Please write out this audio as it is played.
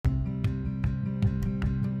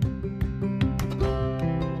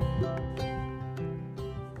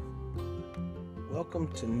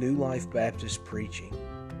Welcome to New Life Baptist Preaching,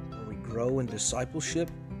 where we grow in discipleship,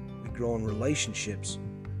 we grow in relationships,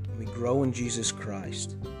 and we grow in Jesus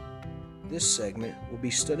Christ. This segment will be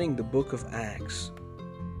studying the book of Acts,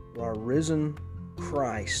 where our risen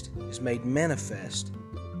Christ is made manifest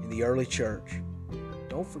in the early church.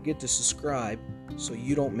 Don't forget to subscribe so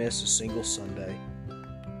you don't miss a single Sunday.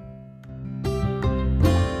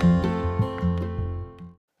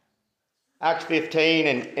 Acts 15,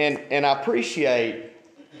 and I appreciate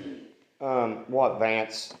what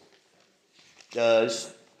Vance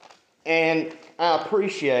does, and I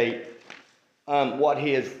appreciate what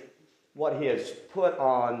he has put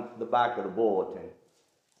on the back of the bulletin.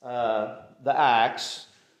 The Acts,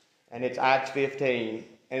 and it's Acts 15,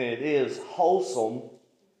 and it is wholesome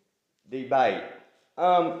debate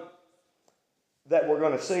that we're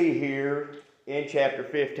going to see here in chapter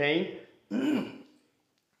 15.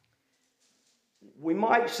 We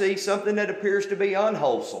might see something that appears to be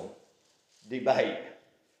unwholesome debate.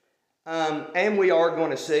 And we are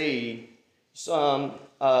going to see some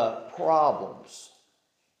problems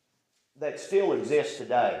that still exist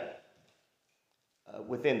today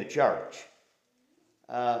within the church.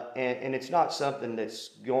 And it's not something that's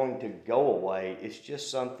going to go away. It's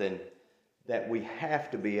just something that we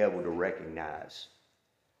have to be able to recognize.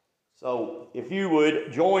 So if you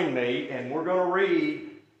would join me, and we're going to read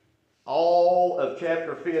all of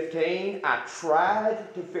chapter 15. I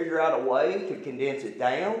tried to figure out a way to condense it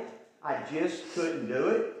down. I just couldn't do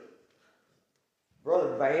it.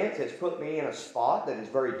 Brother Vance has put me in a spot that is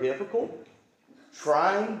very difficult,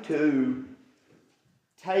 trying to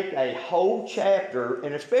take a whole chapter,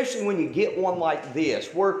 and especially when you get one like this,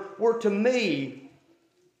 where to me,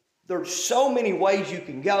 there's so many ways you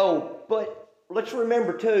can go, but let's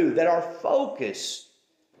remember too that our focus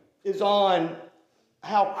is on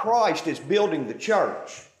how Christ is building the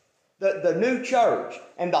church, the new church,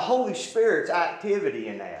 and the Holy Spirit's activity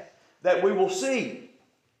in that we will see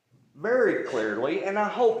very clearly, and I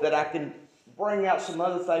hope that I can bring out some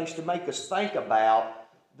other things to make us think about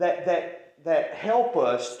that help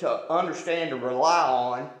us to understand and rely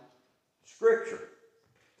on Scripture.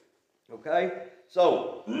 Okay?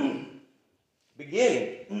 So,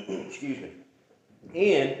 beginning,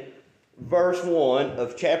 in verse 1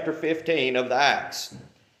 of chapter 15 of the Acts.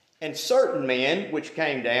 And certain men which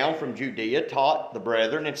came down from Judea taught the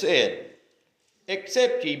brethren and said,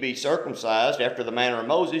 Except ye be circumcised after the manner of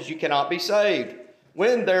Moses, you cannot be saved.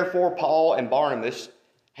 When therefore Paul and Barnabas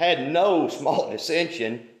had no small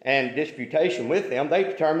dissension and disputation with them, they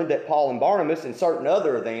determined that Paul and Barnabas and certain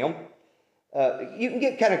other of them, you can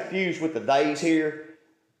get kind of confused with the days here.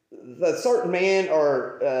 The certain men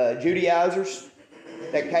are Judaizers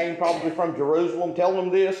that came probably from Jerusalem telling them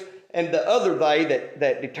this, and the other they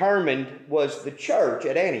that determined was the church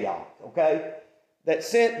at Antioch, okay, that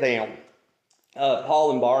sent them,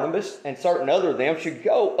 Paul and Barnabas, and certain other of them should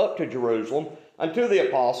go up to Jerusalem unto the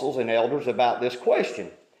apostles and elders about this question.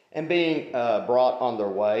 And being brought on their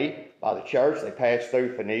way by the church, they passed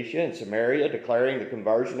through Phoenicia and Samaria, declaring the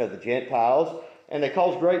conversion of the Gentiles, and they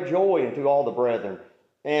caused great joy unto all the brethren.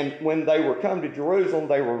 And when they were come to Jerusalem,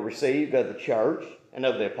 they were received of the church and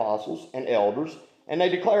of the apostles and elders, and they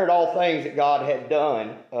declared all things that God had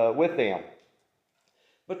done with them.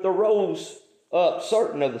 But there rose up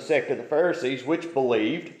certain of the sect of the Pharisees which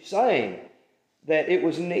believed, saying that it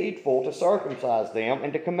was needful to circumcise them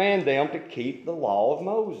and to command them to keep the law of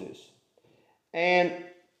Moses. And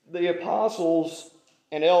the apostles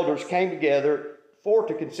and elders came together for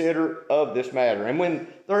to consider of this matter. And when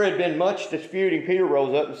there had been much disputing, Peter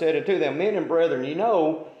rose up and said unto them, Men and brethren, ye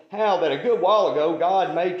know how that a good while ago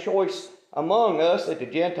God made choice among us that the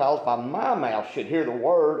Gentiles by my mouth should hear the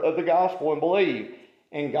word of the gospel and believe.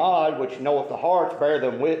 And God, which knoweth the hearts, bare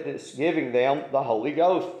them witness, giving them the Holy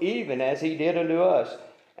Ghost, even as he did unto us,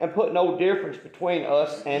 and put no difference between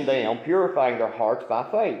us and them, purifying their hearts by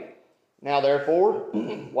faith. Now therefore,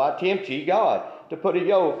 why tempt ye God to put a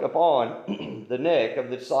yoke upon the neck of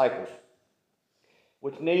the disciples,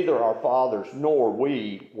 which neither our fathers nor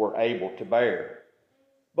we were able to bear?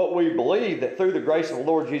 But we believe that through the grace of the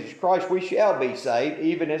Lord Jesus Christ we shall be saved,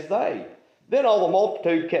 even as they. Then all the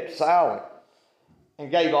multitude kept silent, and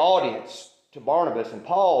gave audience to Barnabas and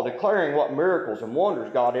Paul, declaring what miracles and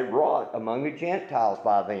wonders God had wrought among the Gentiles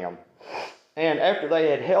by them. And after they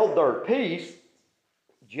had held their peace,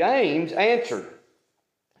 James answered,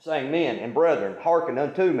 saying, Men and brethren, hearken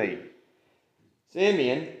unto me.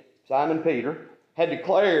 Simon Peter, had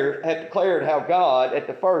declared how God at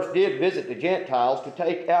the first did visit the Gentiles to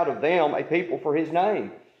take out of them a people for his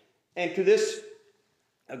name. And to this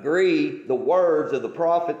agree the words of the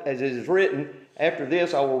prophet as it is written, After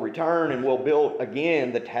this I will return and will build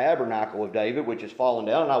again the tabernacle of David, which is fallen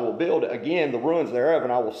down, and I will build again the ruins thereof,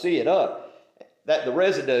 and I will see it up, that the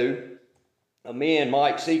residue of men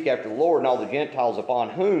might seek after the Lord, and all the Gentiles upon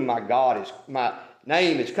whom my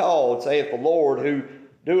name is called, saith the Lord, who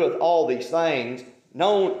doeth all these things.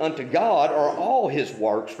 Known unto God are all his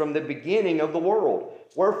works from the beginning of the world.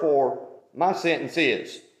 Wherefore my sentence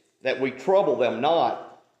is, that we trouble them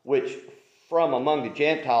not, which from among the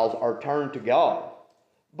Gentiles are turned to God,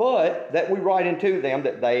 but that we write unto them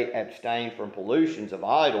that they abstain from pollutions of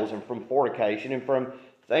idols, and from fornication, and from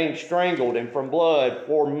things strangled, and from blood.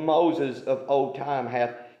 For Moses of old time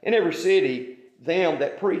hath in every city them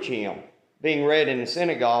that preach him, being read in the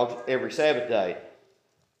synagogues every Sabbath day.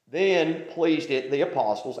 Then pleased it the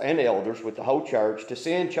apostles and elders with the whole church to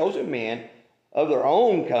send chosen men of their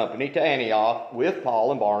own company to Antioch with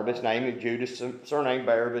Paul and Barnabas, namely Judas, surnamed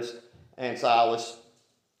Barnabas, and Silas,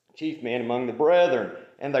 chief men among the brethren.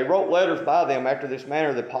 And they wrote letters by them after this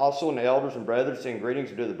manner, the apostle and the elders and brethren, saying,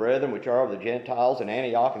 greetings unto the brethren which are of the Gentiles in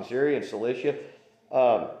Antioch and Syria and Cilicia,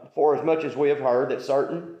 for as much as we have heard that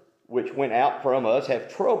certain which went out from us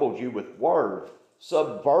have troubled you with words,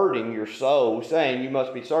 subverting your soul, saying you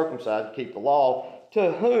must be circumcised to keep the law,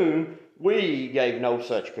 to whom we gave no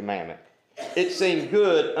such commandment. It seemed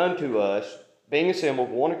good unto us, being assembled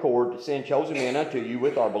with one accord, to send chosen men unto you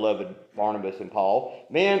with our beloved Barnabas and Paul,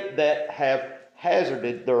 men that have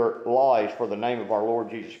hazarded their lives for the name of our Lord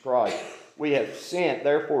Jesus Christ. We have sent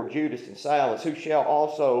therefore Judas and Silas, who shall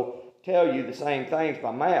also tell you the same things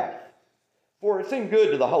by mouth. For it seemed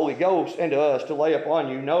good to the Holy Ghost and to us to lay upon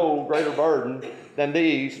you no greater burden than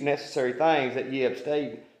these necessary things, that ye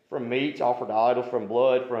abstain from meats offered to idols, from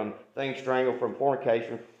blood, from things strangled, from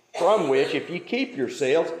fornication, from which if ye keep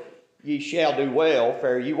yourselves, ye shall do well,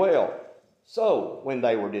 fare ye well. So when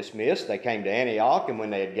they were dismissed, they came to Antioch, and when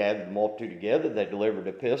they had gathered the multitude together, they delivered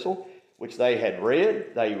an epistle, which they had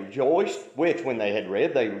read. They rejoiced, which when they had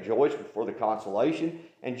read, they rejoiced for the consolation.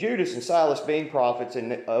 And Judas and Silas, being prophets,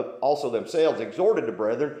 and also themselves, exhorted the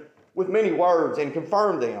brethren with many words, and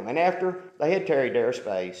confirmed them. And after they had tarried there a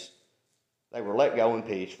space, they were let go in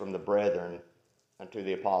peace from the brethren unto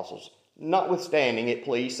the apostles. Notwithstanding, it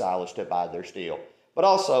pleased Silas to abide there still. But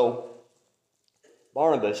also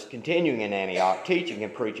Barnabas, continuing in Antioch, teaching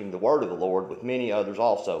and preaching the word of the Lord with many others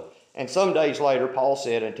also. And some days later, Paul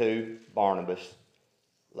said unto Barnabas,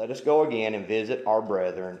 let us go again and visit our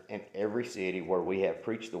brethren in every city where we have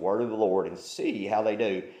preached the word of the Lord, and see how they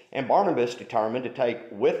do. And Barnabas determined to take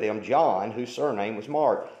with them John, whose surname was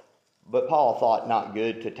Mark. But Paul thought not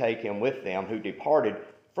good to take him with them, who departed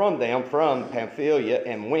from them from Pamphylia,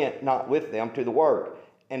 and went not with them to the work.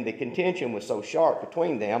 And the contention was so sharp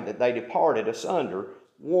between them that they departed asunder,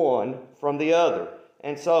 one from the other.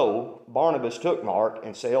 And so Barnabas took Mark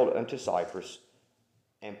and sailed unto Cyprus.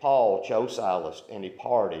 And Paul chose Silas and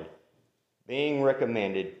departed, being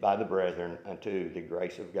recommended by the brethren unto the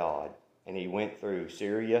grace of God. And he went through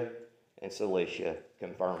Syria and Cilicia,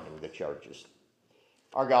 confirming the churches.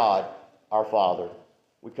 Our God, our Father,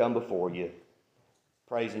 we come before you,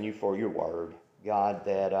 praising you for your word. God,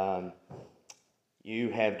 that you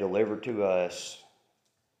have delivered to us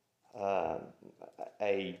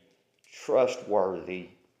a trustworthy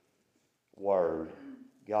word.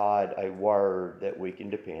 God, a word that we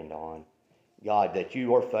can depend on. God, that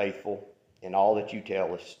you are faithful in all that you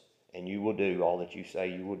tell us, and you will do all that you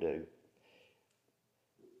say you will do.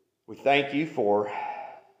 We thank you for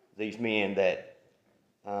these men that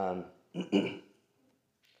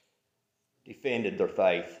defended their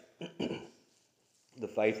faith, the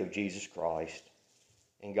faith of Jesus Christ.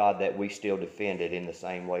 And God, that we still defend it in the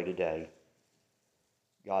same way today.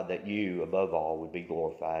 God, that you, above all, would be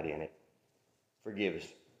glorified in it. Forgive us,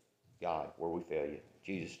 God, where we fail you. In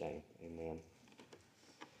Jesus' name, amen.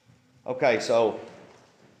 Okay, so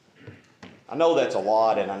I know that's a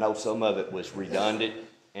lot, and I know some of it was redundant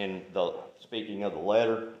in the speaking of the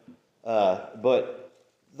letter, but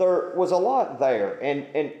there was a lot there,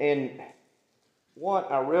 and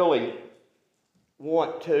what I really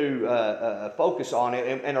want to focus on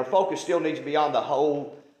it, and our focus still needs to be on the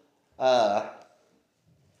whole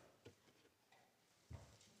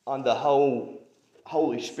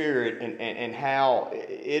Holy Spirit and how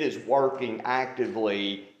it is working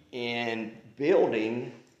actively in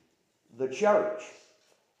building the church.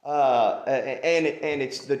 And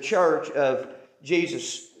it's the church of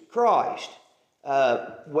Jesus Christ.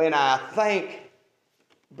 When I think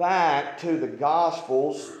back to the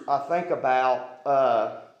Gospels, I think about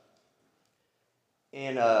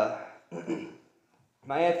in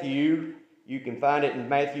Matthew. You can find it in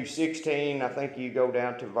Matthew 16. I think you go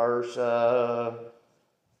down to verse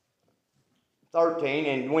 13,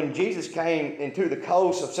 and when Jesus came into the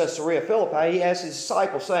coast of Caesarea Philippi, he asked his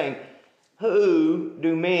disciples, saying, Who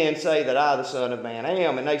do men say that I, the Son of Man,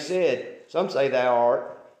 am? And they said, Some say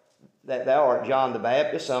that thou art John the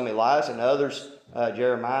Baptist, some Elias, and others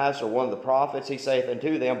Jeremiah, or one of the prophets. He saith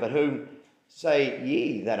unto them, But whom say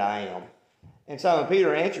ye that I am? And Simon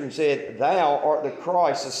Peter answered and said, Thou art the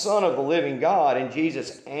Christ, the Son of the living God. And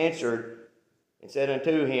Jesus answered and said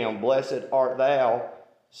unto him, Blessed art thou,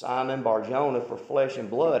 Simon Bar-Jonah, for flesh and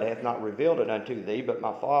blood hath not revealed it unto thee, but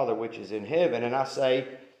my Father which is in heaven. And I say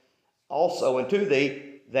also unto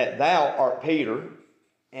thee that thou art Peter,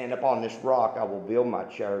 and upon this rock I will build my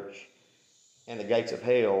church, and the gates of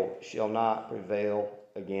hell shall not prevail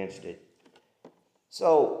against it.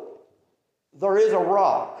 So there is a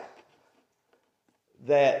rock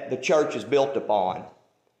that the church is built upon,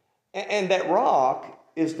 and that rock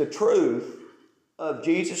is the truth of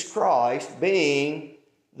Jesus Christ being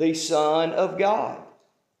the Son of God.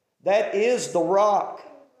 That is the rock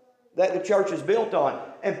that the church is built on.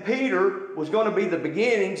 And Peter was going to be the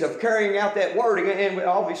beginnings of carrying out that word. And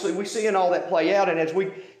obviously we're seeing all that play out. And as we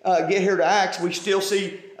get here to Acts, we still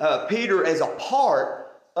see Peter as a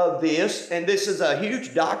part of this. And this is a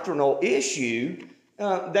huge doctrinal issue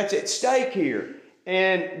that's at stake here.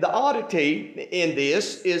 And the oddity in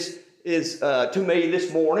this is to me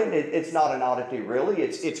this morning, it's not an oddity really,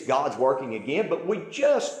 it's God's working again, but we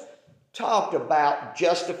just talked about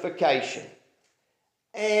justification.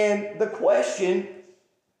 And the question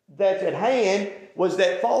that's at hand was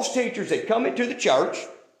that false teachers had come into the church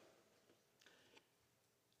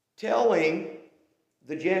telling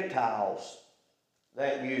the Gentiles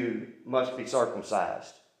that you must be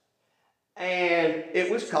circumcised. And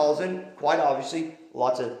it was causing, quite obviously,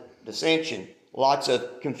 lots of dissension, lots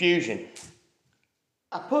of confusion.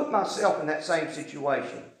 I put myself in that same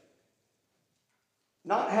situation.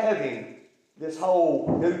 Not having this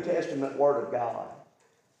whole New Testament Word of God.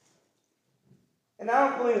 And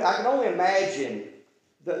I can only imagine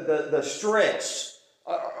the stress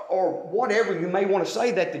or whatever you may want to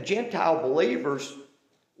say that the Gentile believers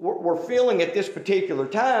were feeling at this particular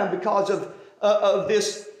time because of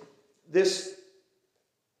this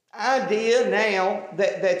idea now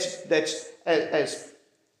that's as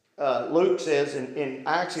Luke says in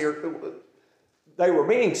Acts here, they were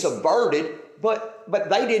being subverted, but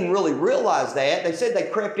they didn't really realize that. They said they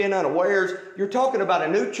crept in unawares. You're talking about a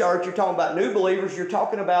new church. You're talking about new believers. You're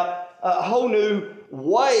talking about a whole new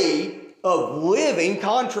way of living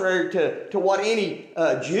contrary to what any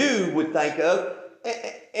Jew would think of.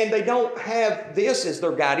 And they don't have this as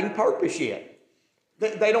their guiding purpose yet.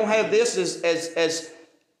 They don't have this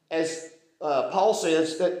as Paul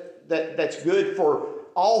says that's good for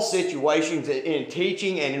all situations in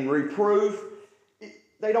teaching and in reproof.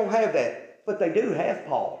 They don't have that. But they do have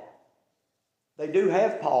Paul. They do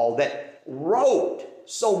have Paul that wrote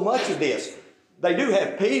so much of this. They do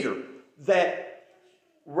have Peter that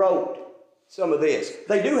wrote some of this.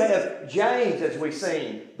 They do have James, as we've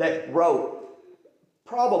seen, that wrote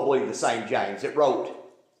probably the same James that wrote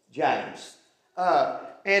James.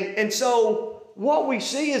 And so what we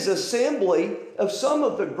see is assembly of some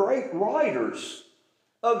of the great writers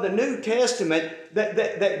of the New Testament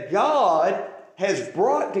that God has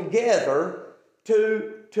brought together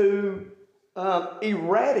to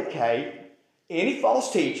eradicate any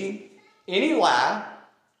false teaching, any lie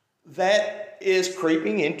that is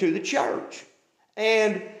creeping into the church.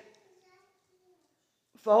 And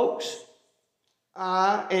folks,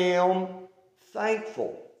 I am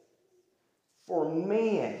thankful for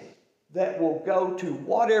men that will go to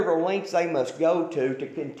whatever lengths they must go to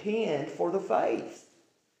contend for the faith.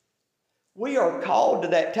 We are called to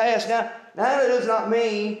that task. Now that does not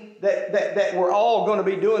mean that we're all going to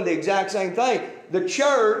be doing the exact same thing. The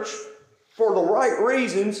church, for the right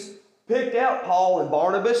reasons, picked out Paul and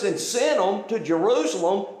Barnabas and sent them to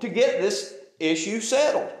Jerusalem to get this issue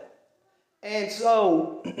settled. And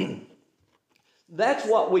so that's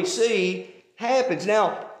what we see happens.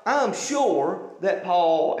 Now, I'm sure that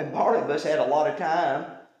Paul and Barnabas had a lot of time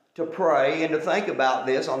to pray and to think about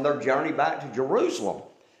this on their journey back to Jerusalem.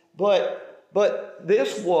 But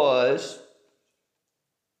this was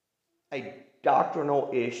a doctrinal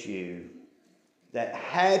issue that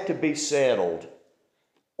had to be settled,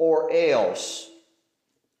 or else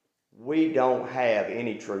we don't have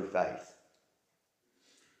any true faith.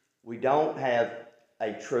 We don't have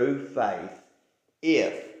a true faith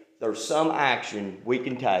if there's some action we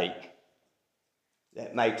can take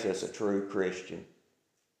that makes us a true Christian.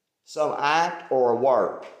 Some act or a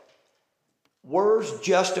work. Where's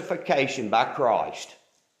justification by Christ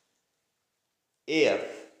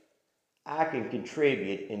if I can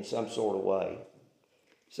contribute in some sort of way.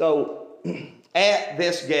 So, at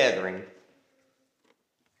this gathering,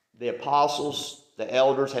 the apostles, the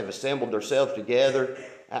elders have assembled themselves together.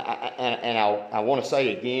 I want to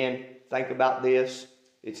say again, think about this.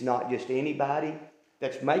 It's not just anybody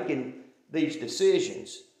that's making these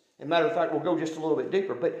decisions. As a matter of fact, we'll go just a little bit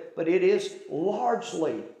deeper, but it is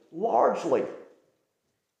largely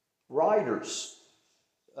writers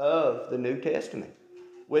of the New Testament,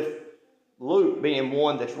 with Luke being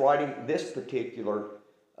one that's writing this particular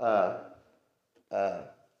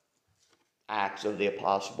Acts of the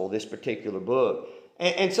Apostle, this particular book.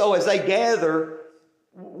 And so as they gather,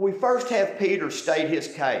 we first have Peter state his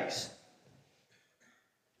case.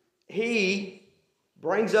 He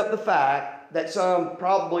brings up the fact that some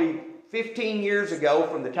probably 15 years ago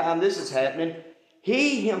from the time this is happening,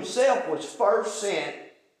 he himself was first sent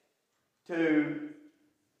to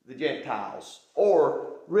the Gentiles,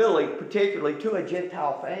 or really particularly to a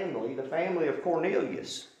Gentile family, the family of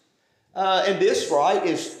Cornelius. And this, right,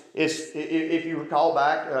 is if you recall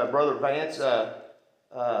back, Brother Vance,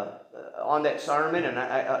 on that sermon, and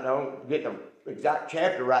I don't get the exact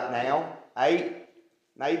chapter right now, 8,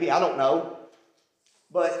 maybe, I don't know.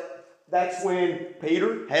 But that's when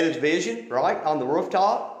Peter had his vision, right, on the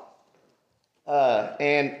rooftop.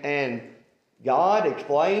 And God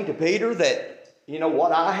explained to Peter that, you know,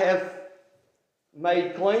 what I have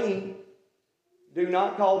made clean, do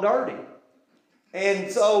not call dirty.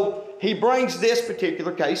 And so he brings this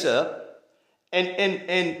particular case up,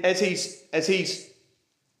 and as he's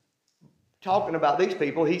talking about these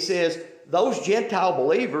people, he says those Gentile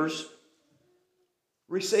believers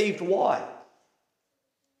received what?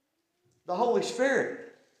 The Holy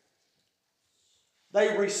Spirit.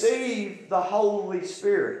 They received the Holy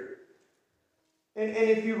Spirit. And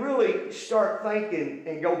if you really start thinking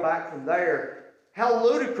and go back from there, how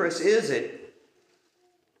ludicrous is it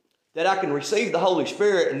that I can receive the Holy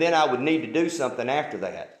Spirit and then I would need to do something after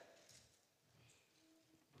that?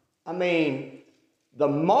 I mean, the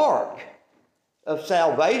mark of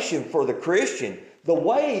salvation for the Christian, the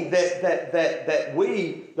way that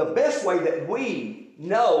we, the best way that we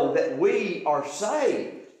know that we are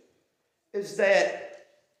saved is that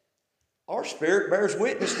our spirit bears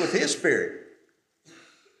witness with His Spirit.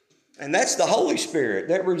 And that's the Holy Spirit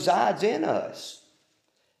that resides in us.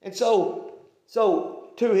 And so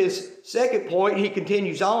to his second point, he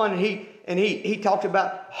continues on, and he talks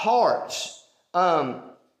about hearts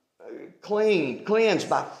cleansed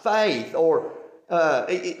by faith, or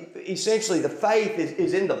essentially the faith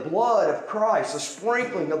is in the blood of Christ, the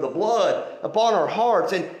sprinkling of the blood upon our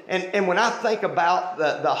hearts. And when I think about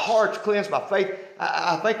the hearts cleansed by faith,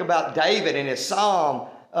 I think about David in his Psalm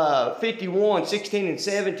 51, 16 and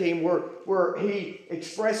 17, where he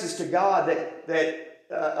expresses to God that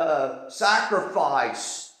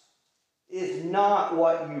sacrifice is not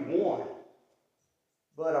what you want,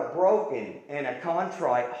 but a broken and a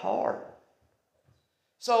contrite heart.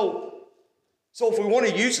 So if we want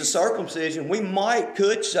to use the circumcision, we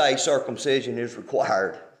could say circumcision is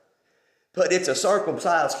required, but it's a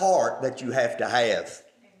circumcised heart that you have to have.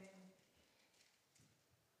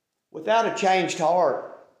 Without a changed heart,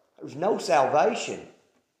 there's no salvation.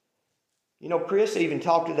 You know, Chris even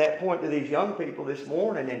talked to that point to these young people this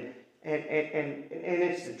morning, and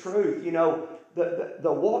it's the truth. You know,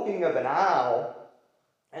 the walking of an aisle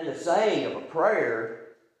and the saying of a prayer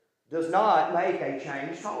does not make a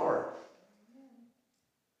changed heart.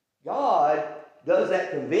 God does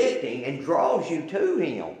that convicting and draws you to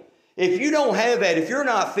Him. If you don't have that, if you're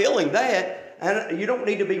not feeling that, and you don't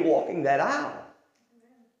need to be walking that aisle.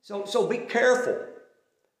 So be careful.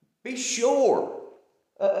 Be sure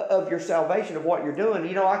of your salvation, of what you're doing.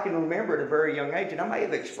 You know, I can remember at a very young age, and I may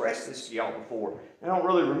have expressed this to y'all before. I don't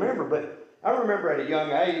really remember, but I remember at a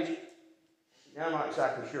young age, I'm not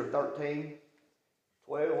exactly sure, 13,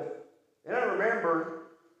 12, and I remember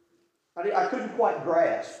I couldn't quite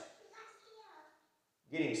grasp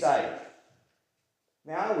getting saved.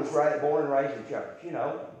 Now, I was born and raised in church, you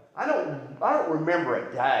know. I don't remember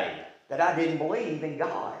a day that I didn't believe in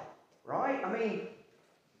God, right? I mean,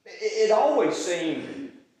 it always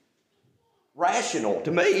seemed rational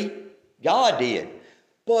to me. God did.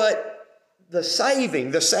 But the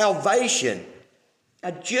saving, the salvation,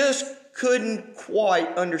 I just couldn't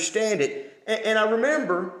quite understand it. And I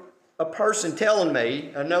remember a person telling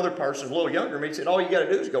me, another person a little younger than me, he said, all you got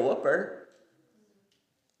to do is go up there.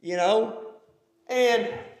 You know?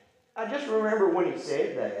 And I just remember when he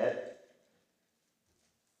said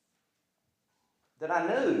that I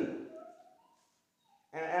knew.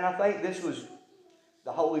 And I think this was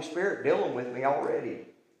the Holy Spirit dealing with me already.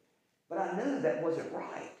 But I knew that wasn't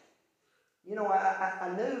right. I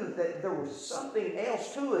knew that there was something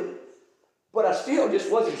else to it, but I still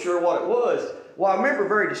just wasn't sure what it was. Well, I remember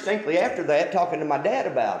very distinctly after that talking to my dad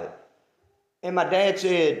about it. And my dad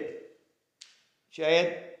said,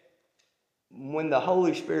 Chad, when the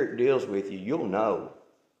Holy Spirit deals with you, you'll know.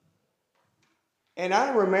 And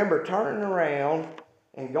I remember turning around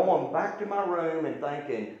and going back to my room and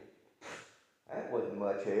thinking, that wasn't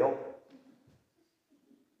much help.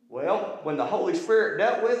 Well, when the Holy Spirit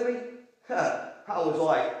dealt with me, I was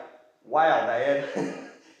like, wow, Dad.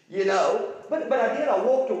 But I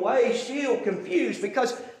walked away still confused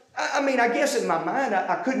because, I guess in my mind,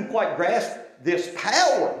 I couldn't quite grasp this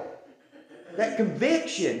power, that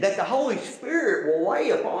conviction that the Holy Spirit will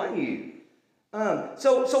lay upon you.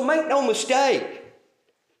 So make no mistake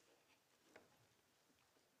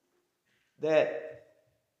that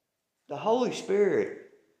the Holy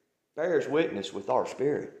Spirit bears witness with our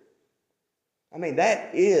spirit.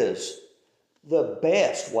 That is the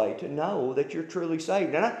best way to know that you're truly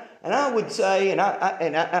saved. And I would say,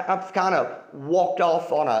 I've kind of walked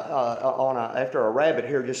off after a rabbit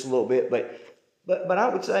here just a little bit, but I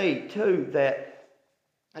would say too that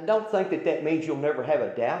I don't think that means you'll never have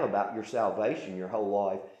a doubt about your salvation your whole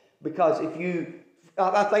life, because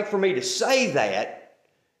I think for me to say that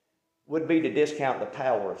would be to discount the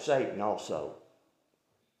power of Satan also.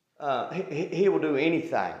 He will do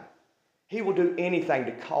anything. He will do anything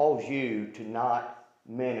to cause you to not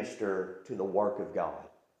minister to the work of God.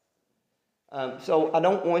 So I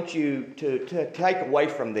don't want you to take away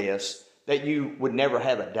from this that you would never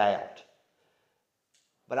have a doubt.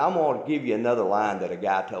 But I'm going to give you another line that a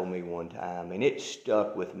guy told me one time, and it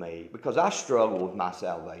stuck with me because I struggled with my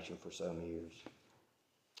salvation for some years.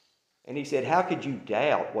 And he said, how could you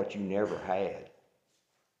doubt what you never had?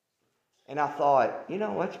 And I thought,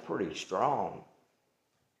 that's pretty strong.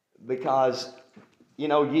 Because,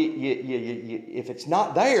 if it's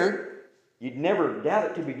not there, you'd never doubt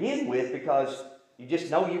it to begin with, because you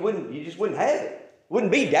just know you just wouldn't have it. It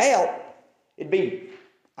wouldn't be doubt. It'd be,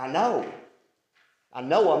 I know I'm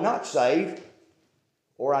not saved,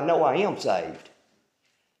 or I know I am saved.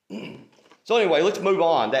 So anyway, let's move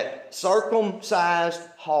on. That circumcised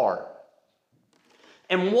heart.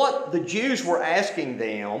 And what the Jews were asking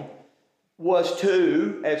them was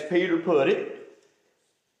to, as Peter put it,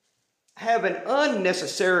 have an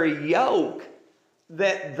unnecessary yoke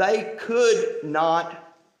that they could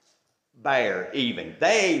not bear even.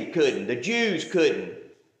 They couldn't. The Jews couldn't.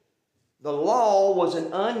 The law was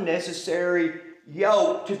an unnecessary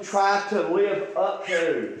yoke to try to live up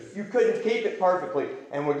to. You couldn't keep it perfectly.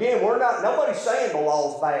 And again, nobody's saying the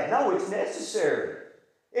law's bad. No, it's necessary.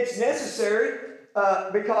 It's necessary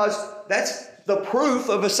because that's the proof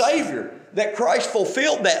of a Savior, that Christ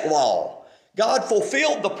fulfilled that law. God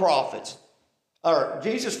fulfilled the prophets, or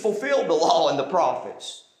Jesus fulfilled the law and the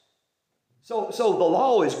prophets. So the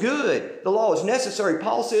law is good. The law is necessary.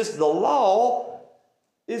 Paul says the law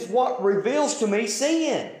is what reveals to me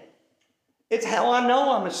sin. It's how I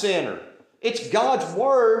know I'm a sinner. It's God's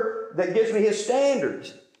word that gives me His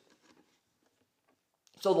standards.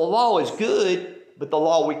 So the law is good, but the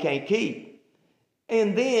law we can't keep.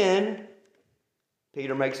 And then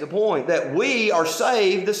Peter makes the point that we are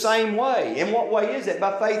saved the same way. In what way is it?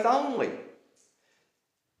 By faith only.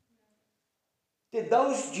 Did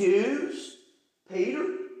those Jews, Peter,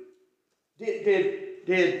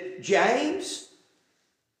 did James,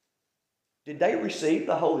 did they receive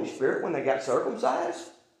the Holy Spirit when they got circumcised?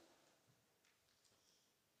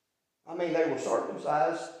 They were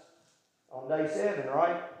circumcised on day 7,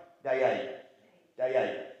 right? Day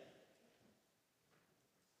 8.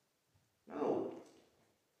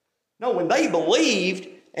 No, when they believed,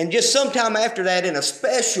 and just sometime after that in a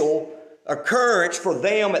special occurrence for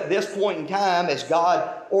them at this point in time as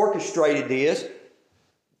God orchestrated this,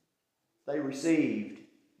 they received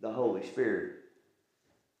the Holy Spirit.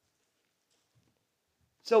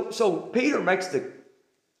 So Peter makes the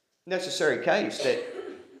necessary case that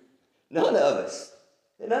none of us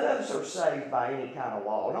are saved by any kind of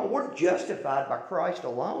law. No, we're justified by Christ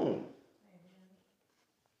alone.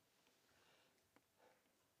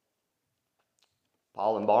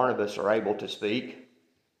 Paul and Barnabas are able to speak,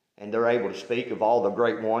 and they're able to speak of all the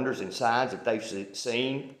great wonders and signs that they've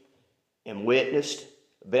seen and witnessed,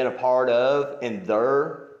 been a part of in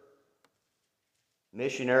their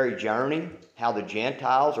missionary journey, how the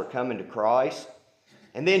Gentiles are coming to Christ.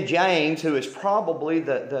 And then James, who is probably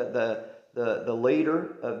the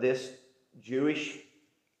leader of this Jewish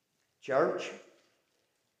church.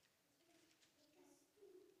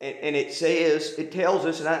 And it tells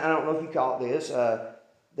us, and I don't know if you caught this,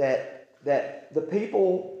 that the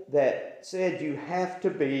people that said you have to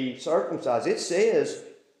be circumcised. It says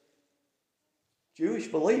Jewish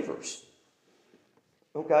believers.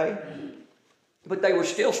 Okay? But they were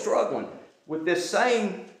still struggling with this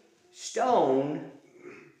same stone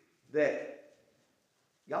that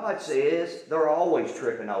God says they're always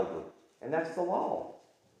tripping over. And that's the law.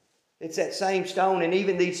 It's that same stone, and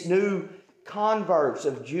even these new converts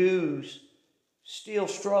of Jews still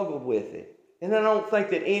struggled with it. And I don't think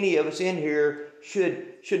that any of us in here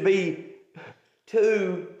should be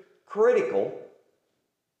too critical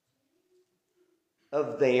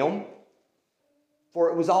of them, for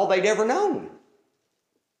it was all they'd ever known.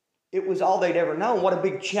 It was all they'd ever known. What a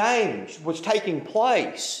big change was taking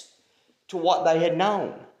place to what they had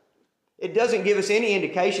known. It doesn't give us any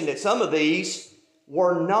indication that some of these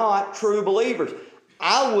were not true believers.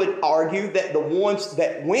 I would argue that the ones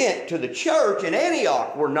that went to the church in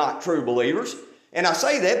Antioch were not true believers. And I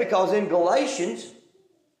say that because in Galatians,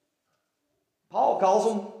 Paul calls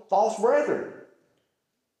them false brethren.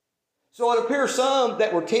 So it appears some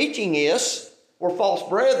that were teaching this were false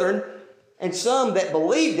brethren, and some that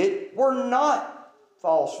believed it were not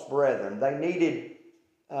false brethren. They needed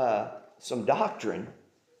some doctrine.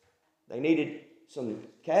 They needed some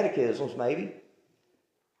catechisms, maybe.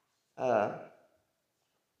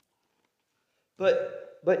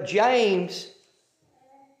 But James,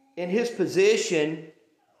 in his position,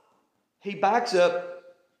 he backs up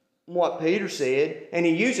what Peter said, and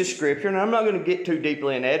he uses Scripture, and I'm not going to get too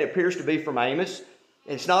deeply in that. It appears to be from Amos.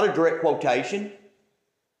 It's not a direct quotation,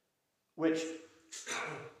 which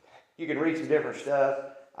you can read some different stuff.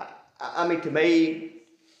 I mean, to me,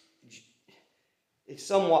 it's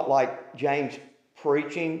somewhat like James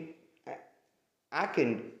preaching. I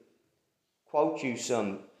can quote you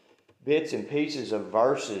some bits and pieces of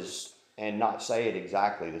verses and not say it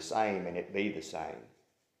exactly the same, and it be the same.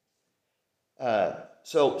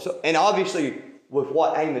 And obviously, with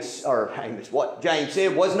what what James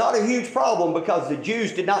said was not a huge problem, because the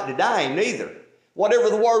Jews did not deny him neither. Whatever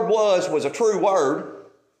the word was a true word,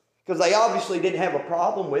 because they obviously didn't have a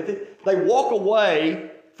problem with it. They walk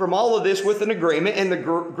away from all of this with an agreement, and the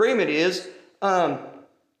agreement is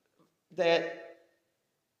that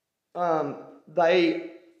they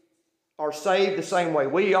are saved the same way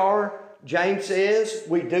we are. James says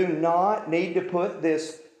we do not need to put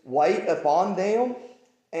this weight upon them.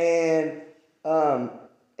 And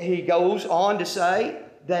he goes on to say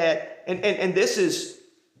that, and this is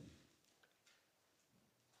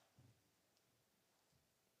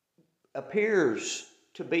appears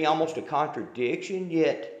to be almost a contradiction,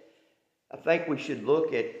 yet I think we should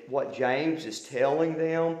look at what James is telling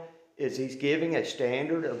them. Is he's giving a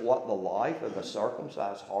standard of what the life of a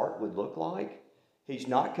circumcised heart would look like. He's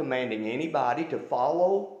not commanding anybody to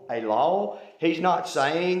follow a law. He's not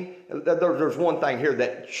saying, there's one thing here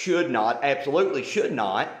that absolutely should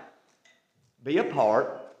not be a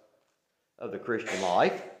part of the Christian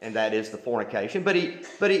life, and that is the fornication.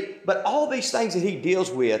 But all these things that he deals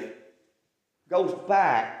with goes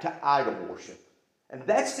back to idol worship. And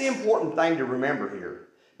that's the important thing to remember here.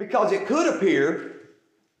 Because it could appear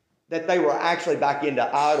that they were actually back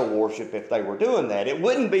into idol worship if they were doing that. It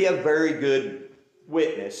wouldn't be a very good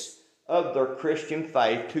witness of their Christian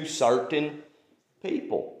faith to certain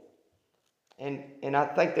people. And I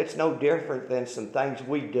think that's no different than some things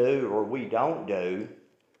we do or we don't do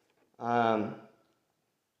out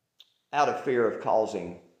of fear of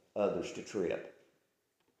causing others to trip.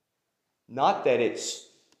 Not that it's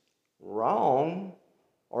wrong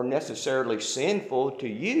or necessarily sinful to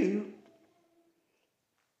you,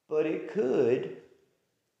 but it could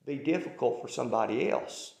be difficult for somebody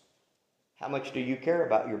else. How much do you care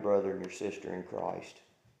about your brother and your sister in Christ?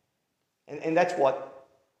 And that's what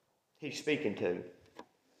he's speaking to.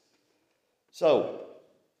 So,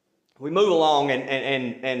 we move along,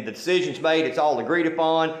 and the decision's made. It's all agreed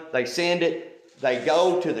upon. They send it. They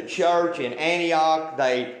go to the church in Antioch.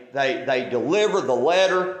 They deliver the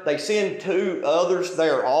letter. They send two others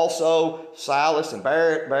there also, Silas and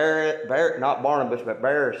Barrett, not Barnabas, but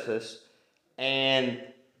Barsabbas. And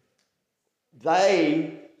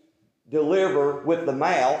they deliver with the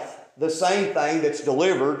mouth the same thing that's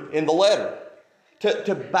delivered in the letter,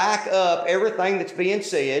 to back up everything that's being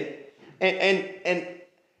said, and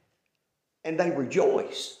they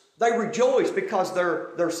rejoice. They rejoice because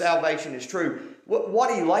their salvation is true.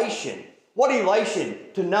 What elation! What elation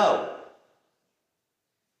to know.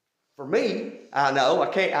 For me, I know,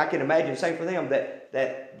 I can imagine the same for them,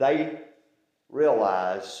 that they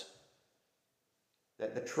realize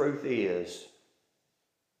that the truth is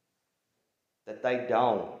that they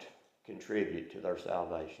don't contribute to their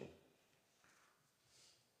salvation.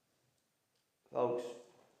 Folks,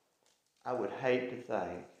 I would hate to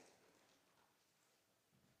think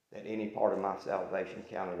that any part of my salvation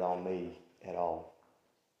counted on me at all.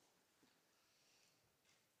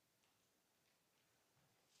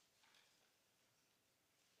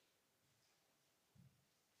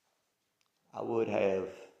 I would have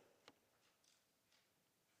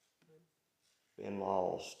been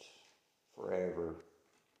lost forever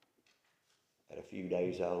at a few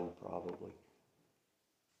days old, probably.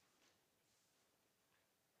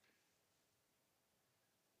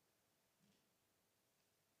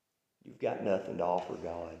 You've got nothing to offer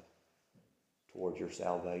God towards your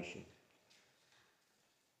salvation.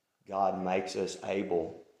 God makes us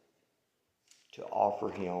able to offer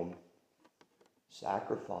Him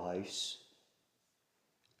sacrifice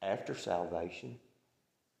after salvation.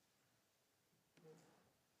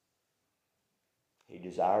 He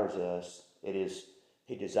desires us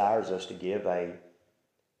to give a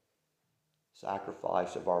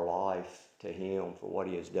sacrifice of our life to Him for what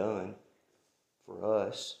He has done for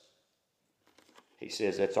us. He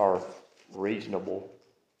says that's our reasonable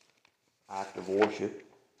act of worship.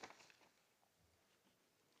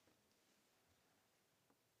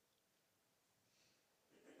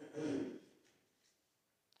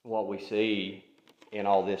 What we see in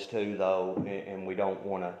all this too, though, and we don't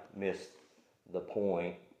want to miss the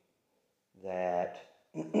point, that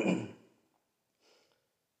the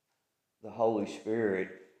Holy Spirit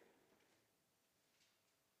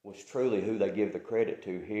was truly who they give the credit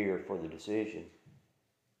to here for the decision.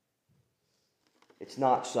 It's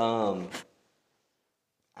not some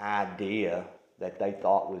idea that they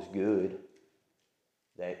thought was good,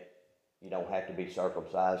 that you don't have to be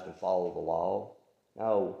circumcised and follow the law.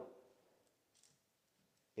 No.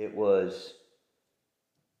 It was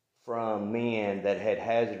from men that had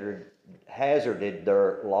hazarded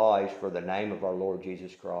their lives for the name of our Lord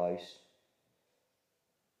Jesus Christ.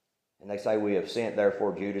 And they say, we have sent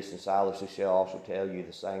therefore Judas and Silas, who shall also tell you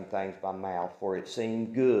the same things by mouth, for it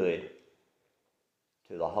seemed good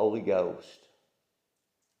to the Holy Ghost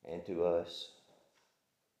and to us.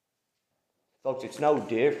 Folks, it's no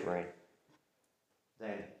different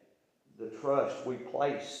than the trust we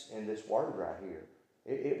place in this word right here.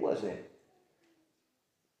 It wasn't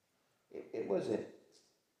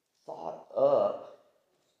thought up.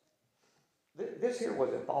 This here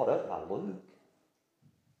wasn't thought up by Luke.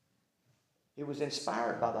 It was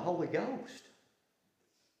inspired by the Holy Ghost.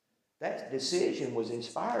 That decision was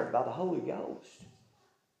inspired by the Holy Ghost.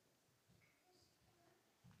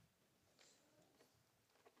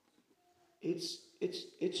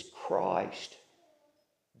 It's Christ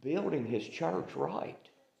building His church right,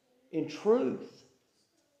 in truth.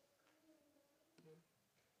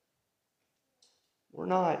 We're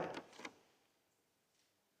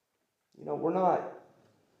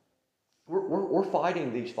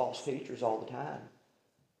fighting these false teachers all the time.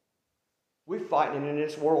 We're fighting in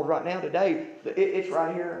this world right now today. It's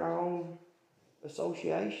right here in our own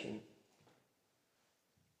association.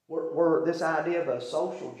 Where this idea of a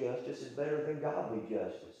social justice is better than godly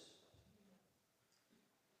justice.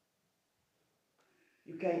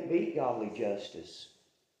 You can't beat godly justice.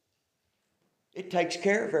 It takes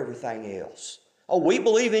care of everything else. Oh, we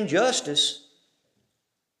believe in justice.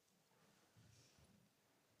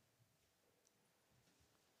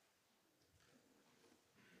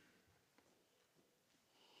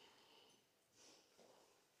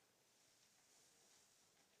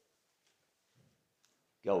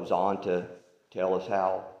 Goes on to tell us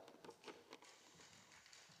how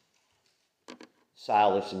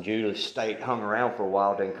Silas and Judas hung around for a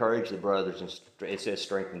while to encourage the brothers, and it says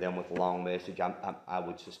strengthen them with a long message. I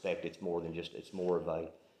would suspect it's more of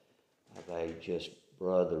a just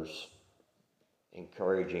brothers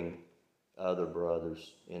encouraging other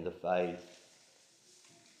brothers in the faith.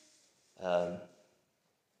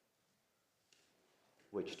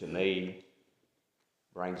 Which to me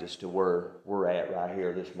brings us to where we're at right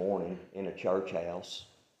here this morning in a church house.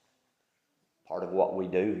 Part of what we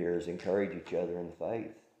do here is encourage each other in the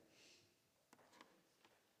faith.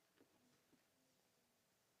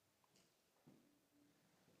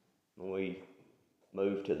 When we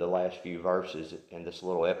move to the last few verses in this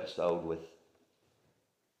little episode with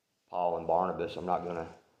Paul and Barnabas, I'm not going to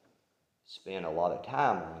spend a lot of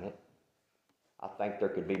time on it. I think there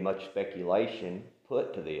could be much speculation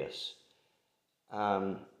put to this.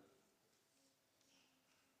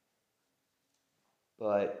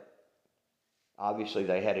 But obviously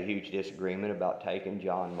they had a huge disagreement about taking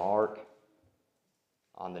John Mark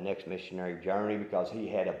on the next missionary journey because he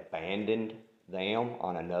had abandoned them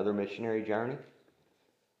on another missionary journey.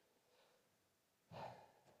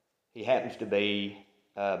 He happens to be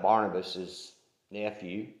Barnabas'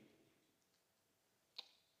 nephew,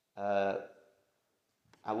 I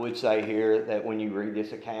would say here that when you read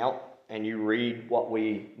this account and you read what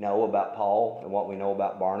we know about Paul and what we know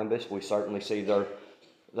about Barnabas, we certainly see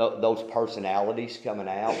those personalities coming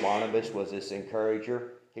out. Barnabas was this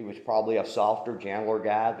encourager. He was probably a softer, gentler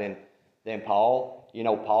guy than Paul. You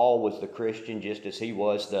know, Paul was the Christian just as he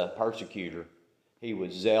was the persecutor. He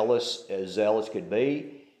was zealous as zealous could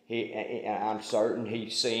be. I'm certain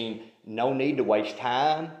he's seen no need to waste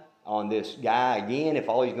time on this guy again. If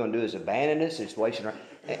all he's going to do is abandon us, it's wasting our...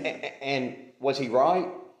 And was he right?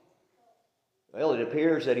 Well, it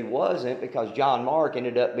appears that he wasn't, because John Mark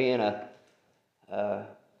ended up being a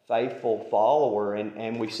faithful follower,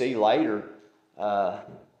 and we see later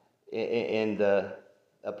in the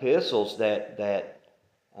epistles that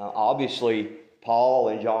obviously Paul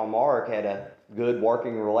and John Mark had a good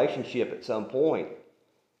working relationship at some point.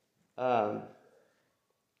 But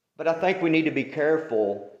I think we need to be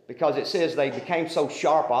careful, because it says they became so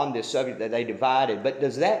sharp on this subject that they divided. But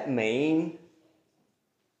does that mean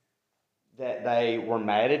that they were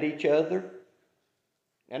mad at each other?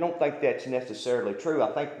 I don't think that's necessarily true.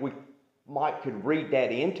 I think we could read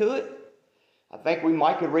that into it. I think we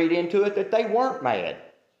could read into it that they weren't mad.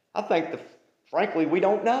 I think, frankly, we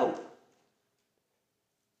don't know.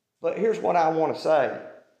 But here's what I want to say,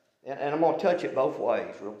 and I'm going to touch it both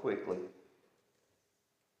ways real quickly.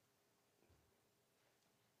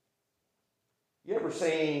 You ever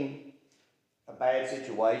seen a bad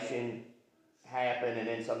situation happen and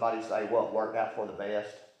then somebody say, well, it worked out for the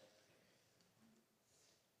best?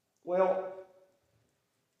 Well,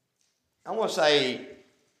 I want to say,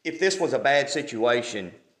 if this was a bad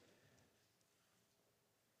situation,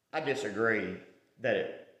 I disagree that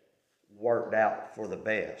it worked out for the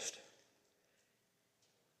best.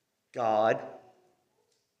 God,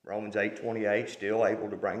 Romans 8:28, still able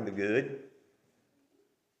to bring the good.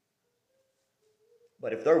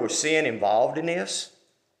 But if there was sin involved in this,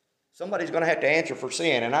 somebody's going to have to answer for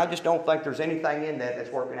sin. And I just don't think there's anything in that that's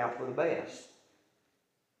working out for the best.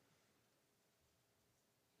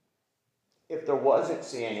 If there wasn't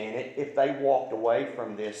sin in it, if they walked away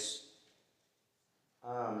from this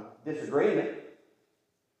disagreement,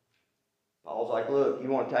 Paul's like, look, you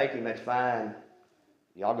want to take him, that's fine.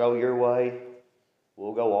 Y'all go your way,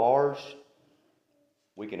 we'll go ours.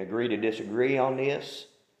 We can agree to disagree on this.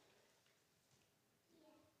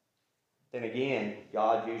 Then again,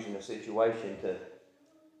 God's using a situation to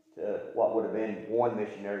what would have been one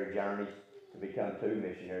missionary journey to become two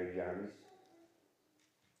missionary journeys.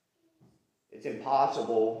 It's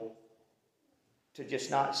impossible to just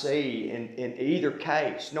not see in either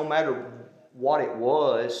case, no matter what it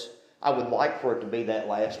was. I would like for it to be that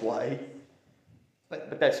last way,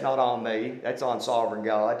 but that's not on me. That's on sovereign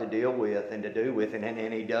God to deal with and to do with,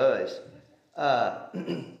 and He does.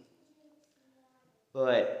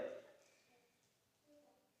 But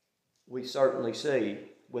we certainly see,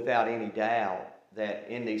 without any doubt, that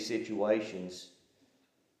in these situations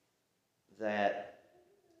that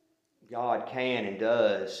God can and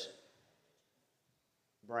does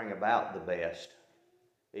bring about the best,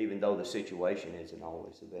 even though the situation isn't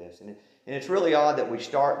always the best. And it's really odd that we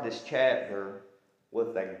start this chapter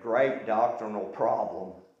with a great doctrinal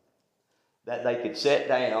problem that they could sit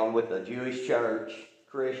down with the Jewish church,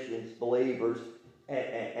 Christians, believers,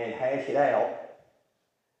 and hash it out.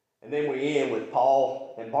 And then we end with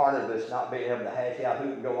Paul and Barnabas not being able to hash out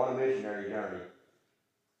who can go on a missionary journey.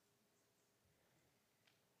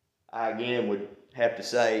 I again would have to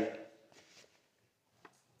say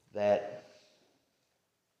that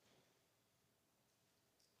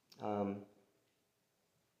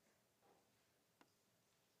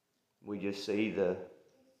we just see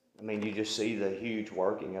you just see the huge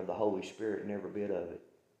working of the Holy Spirit in every bit of it.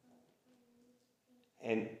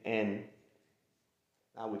 And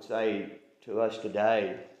I would say to us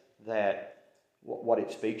today that what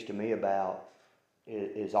it speaks to me about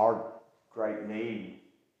is our great need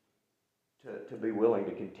to be willing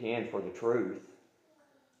to contend for the truth.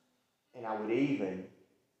 And I would even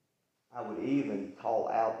call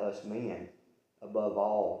out us men above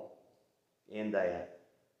all in that.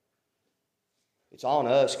 It's on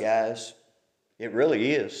us, guys. It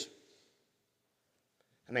really is.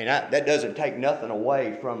 I mean, that doesn't take nothing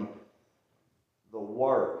away from the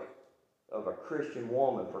work of a Christian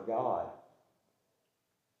woman for God.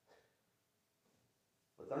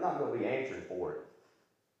 But they're not going to be answering for it.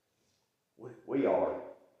 We are.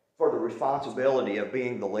 For the responsibility of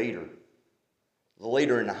being the leader. The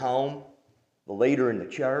leader in the home. The leader in the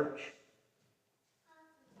church.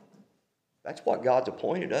 That's what God's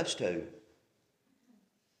appointed us to.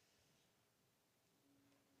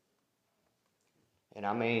 And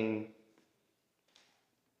I mean,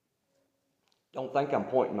 Don't think I'm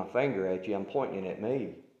pointing my finger at you. I'm pointing it at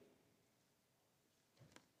me.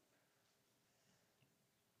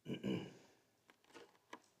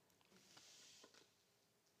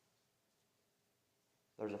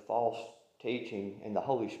 There's a false teaching, and the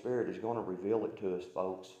Holy Spirit is going to reveal it to us,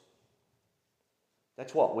 folks.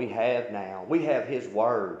 That's what we have now. We have His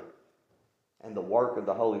Word and the work of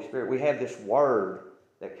the Holy Spirit. We have this Word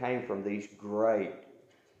that came from these great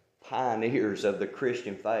pioneers of the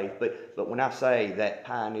Christian faith. But when I say that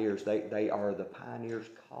pioneers, they are the pioneers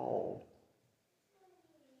called,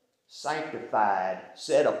 sanctified,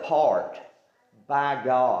 set apart by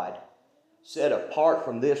God, set apart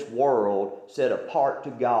from this world, set apart to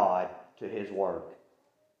God, to His work.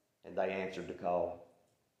 And they answered the call.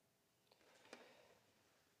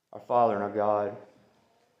 Our Father and our God,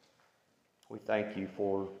 we thank You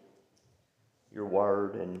for Your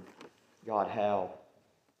Word, and God, how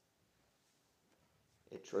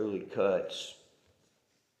it truly cuts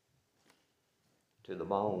to the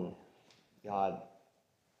bone. God,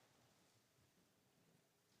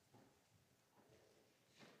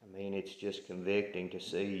 I mean, it's just convicting to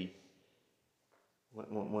see,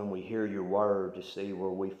 when we hear Your Word, to see where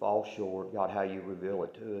we fall short. God, how You reveal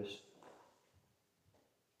it to us.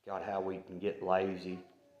 God, how we can get lazy,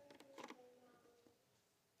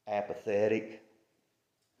 apathetic.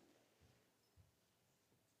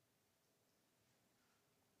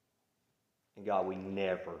 And God, we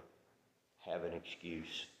never have an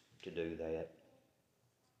excuse to do that.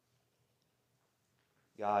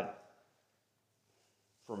 God,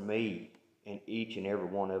 for me and each and every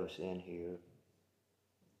one of us in here,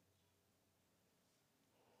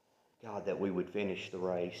 God, that we would finish the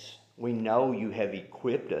race. We know You have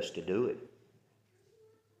equipped us to do it.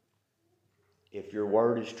 If Your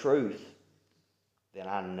Word is truth, then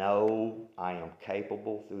I know I am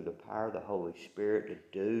capable through the power of the Holy Spirit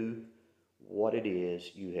to do what it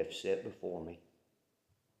is You have set before me.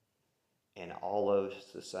 And all of us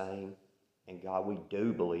the same. And God, we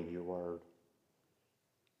do believe Your Word.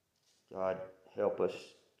 God, help us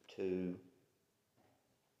to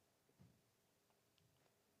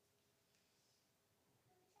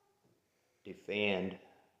defend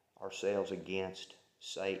ourselves against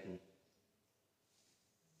Satan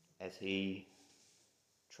as he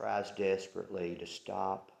tries desperately to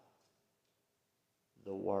stop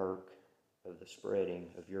the work of the spreading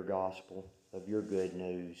of Your gospel, of Your good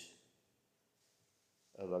news,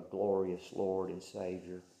 of a glorious Lord and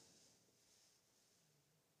Savior.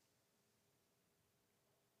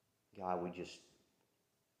 God, we just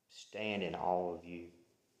stand in awe of You.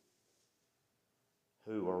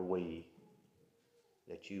 Who are we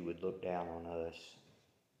that You would look down on us?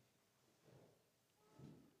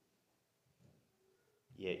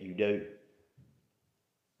 Yet You do.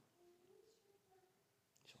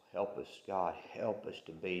 So help us, God, help us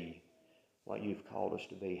to be what You've called us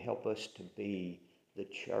to be. Help us to be the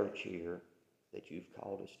church here that You've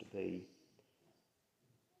called us to be.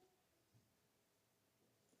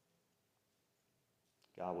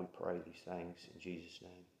 God, we pray these things in Jesus'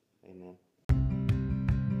 name. Amen.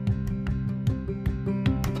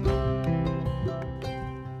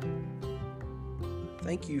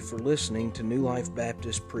 Thank you for listening to New Life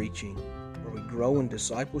Baptist Preaching, where we grow in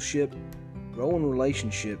discipleship, grow in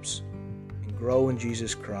relationships, and grow in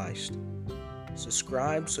Jesus Christ.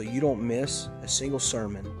 Subscribe so you don't miss a single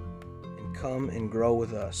sermon, and come and grow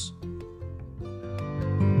with us.